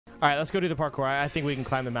All right, let's go do the parkour. I think we can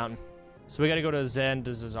climb the mountain. So we got to go to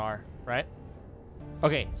Zuldazar, right?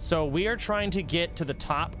 Okay, so we are trying to get to the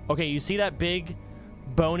top. Okay, you see that big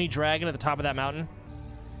bony dragon at the top of that mountain?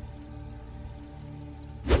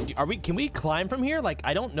 Can we climb from here? Like,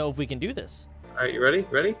 I don't know if we can do this. All right, you ready?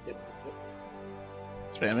 Ready?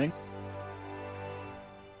 Spamming.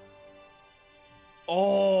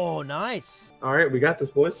 Oh, nice. All right, we got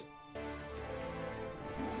this, boys.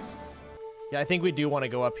 Yeah, I think we do want to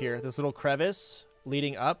go up here. This little crevice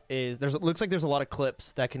leading up is looks like there's a lot of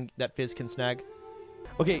clips that Fizz can snag.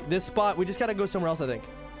 Okay, this spot we just gotta go somewhere else, I think.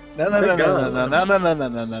 No.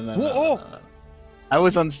 Whoa! I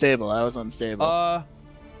was unstable.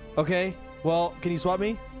 Okay. Well, can you swap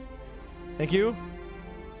me? Thank you.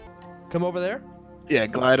 Come over there. Yeah,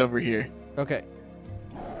 glide over here. Okay.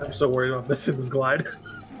 I'm so worried about missing this glide.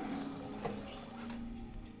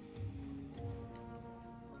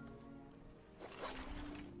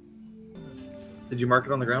 Did you mark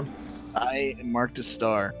it on the ground? I marked a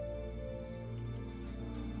star.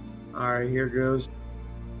 All right, here goes.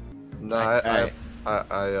 No, Nice.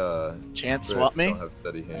 I Chance, swap me. don't have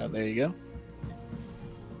steady hands. Yeah, there you go.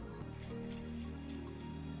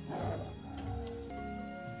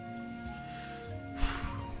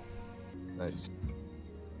 Nice.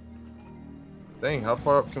 Dang, how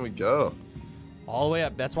far up can we go? All the way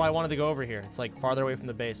up. That's why I wanted to go over here. It's like farther away from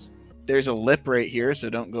the base. There's a lip right here, so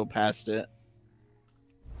don't go past it.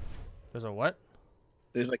 There's a what?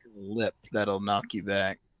 There's like a lip that'll knock you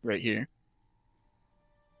back right here.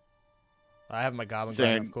 I have my goblin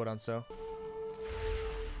Same. coat on, so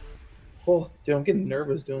Oh, dude, I'm getting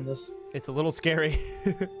nervous doing this. it's a little scary.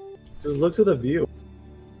 Just look to the view.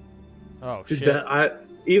 Oh Dude, shit!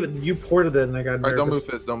 even you ported it, and I got All nervous. right, don't move,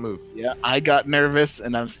 Fizz. Don't move. Yeah, I got nervous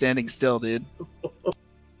and I'm standing still, dude.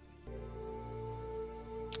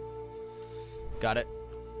 Got it.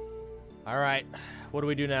 All right. What do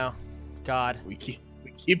we do now? God. We keep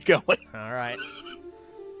going. All right.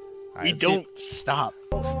 All right, We let's see. don't stop.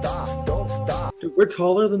 Dude, we're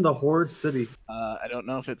taller than the Horde City. I don't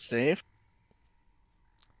know if it's safe.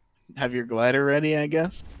 Have your glider ready, I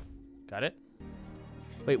guess. Got it.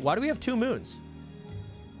 Wait, why do we have 2 moons?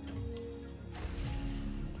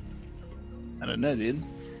 I don't know, dude.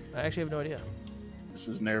 I actually have no idea. This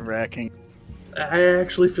is nerve-wracking. I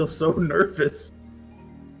actually feel so nervous.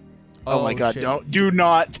 Oh my god, shit. do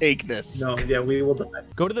not take this. No, yeah, we will die.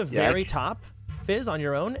 Go to the Yeah, very top, Fizz, on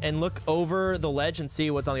your own, and look over the ledge and see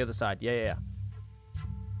what's on the other side. Yeah.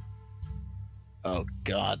 Oh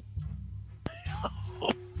god.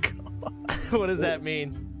 What does that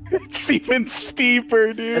mean? It's even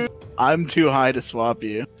steeper, dude. I'm too high to swap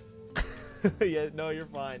you. Yeah, no, you're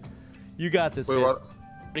fine. You got this, Wait, Fizz. what?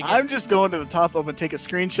 I'm just going to the top. I'm gonna take a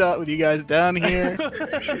screenshot with you guys down here.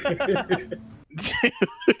 Dude.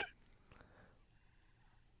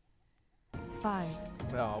 5,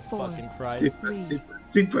 Oh, 4, fucking Christ. 3,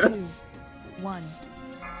 Deep breath. 2, 1.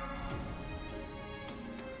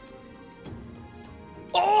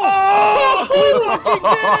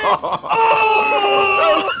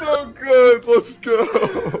 That was so good. Let's go.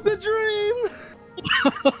 The dream!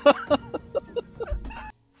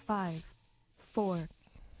 5, 4,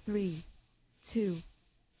 3, 2,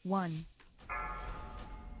 1.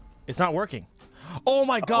 It's not working. Oh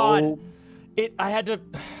my god. Oh.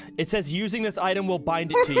 It says using this item will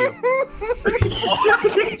bind it to you.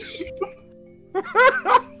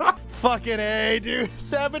 Fucking A, dude.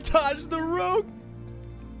 Sabotage the rogue.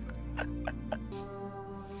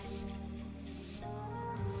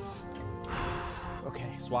 Okay,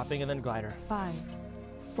 swapping and then glider. 5,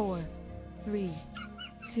 4, 3,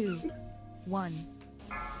 2, 1.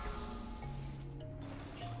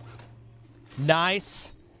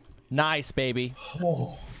 Nice. Nice, baby.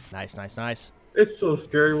 Oh, Nice. it's so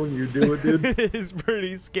scary when you do it, dude. It is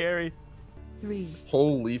pretty scary. 3,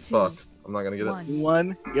 Holy fuck. I'm not gonna get it. 1.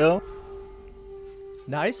 One, go.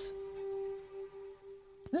 Nice.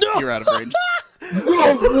 You're out of range.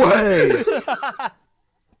 No way!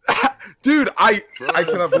 Dude, I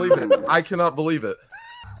cannot believe it. I cannot believe it.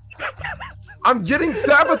 I'm getting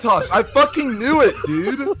sabotaged. I fucking knew it,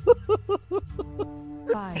 dude.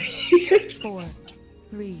 5, 4,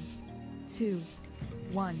 3, 2,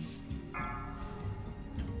 1.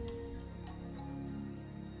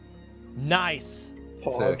 Nice.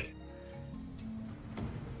 Sick.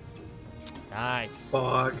 Nice.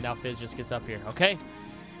 Fuck. Now Fizz just gets up here. Okay.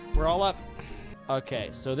 We're all up. Okay,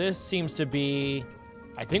 so this seems to be...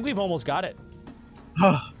 I think we've almost got it.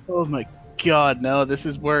 Oh my god, no, this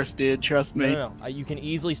is worse, dude. Trust me. No. You can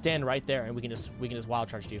easily stand right there, and we can just wild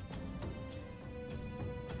charge you.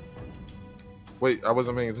 Wait, I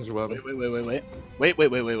wasn't paying attention. What happened?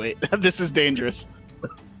 Wait. This is dangerous.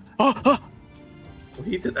 Oh.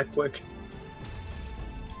 He did that quick.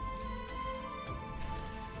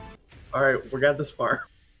 All right, we got this far.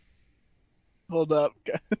 Hold up,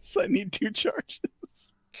 guys. I need 2 charges.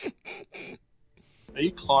 Are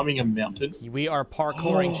you climbing a mountain? We are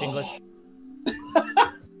parkouring, Chinglish.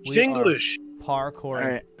 Chinglish. Parkouring.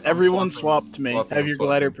 All right, everyone swap to me. Have your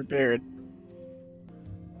glider prepared.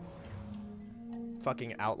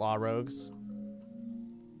 Fucking outlaw rogues.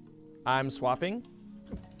 I'm swapping.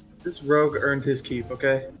 This rogue earned his keep,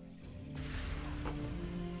 okay?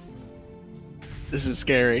 This is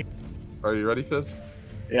scary. Are you ready, Fizz?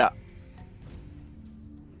 Yeah.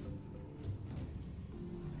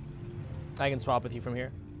 I can swap with you from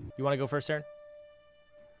here. You want to go first, Aaron?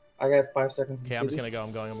 I got 5 seconds. Okay, I'm just gonna go.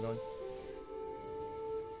 I'm going.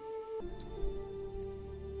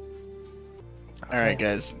 All right,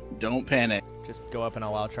 guys, don't panic. Just go up and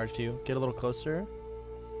I'll wild charge to you. Get a little closer.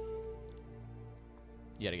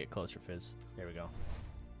 You gotta get closer, Fizz. There we go.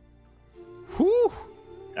 Whew!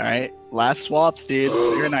 All right, last swaps, dude.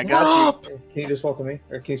 Aaron, I got you. Can you just swap to me?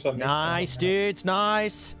 Or can you swap to me? Nice, dudes.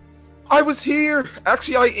 Nice. I was here.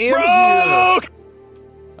 Actually, I am Rogue! here.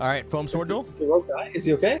 All right, foam sword duel. Did the rogue die? Is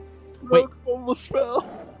he okay? Wait. Rogue almost fell.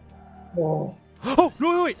 Oh. Oh,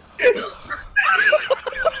 no, wait.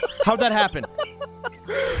 How'd that happen?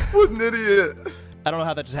 What an idiot. I don't know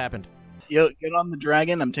how that just happened. Yo, get on the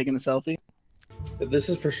dragon. I'm taking a selfie. This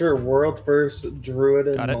is for sure world's first druid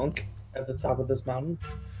and Got it. monk at the top of this mountain.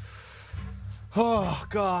 Oh,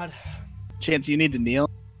 God. Chance, you need to kneel.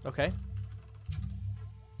 Okay.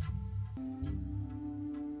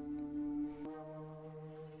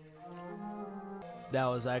 That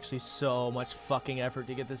was actually so much fucking effort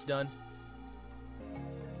to get this done.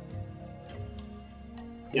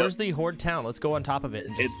 Where's the horde town? Let's go on top of it.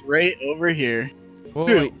 It's right over here.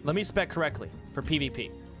 Wait. Let me spec correctly for PvP.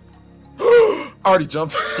 I already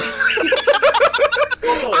jumped.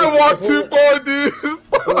 I walked too far, dude.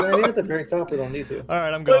 We're landing at the very top. We don't need to. All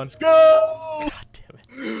right, I'm going. Let's go! God damn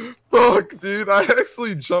it. Fuck, dude. I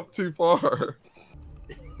actually jumped too far.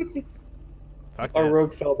 Fuck Our this.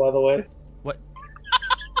 rogue fell, by the way. What?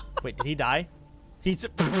 Wait, did he die? He's.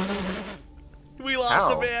 We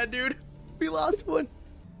lost How? a man, dude. We lost one.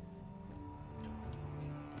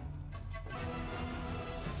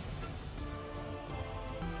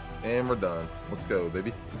 And we're done. Let's go,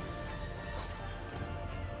 baby.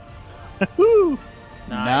 Woo!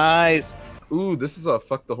 Nice. Nice. Ooh, this is a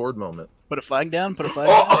fuck the horde moment. Put a flag down. Put a flag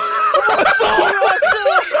down.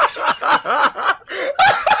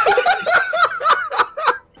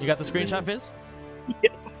 You got the screenshot, Fizz?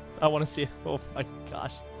 Yeah. I want to see it. Oh my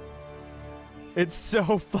gosh. It's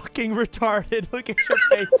so fucking retarded. Look at your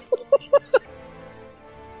face.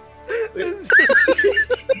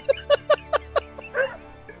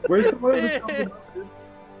 Where's the rogue?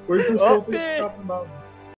 Where's the Oh, selfie at the top of the mountain?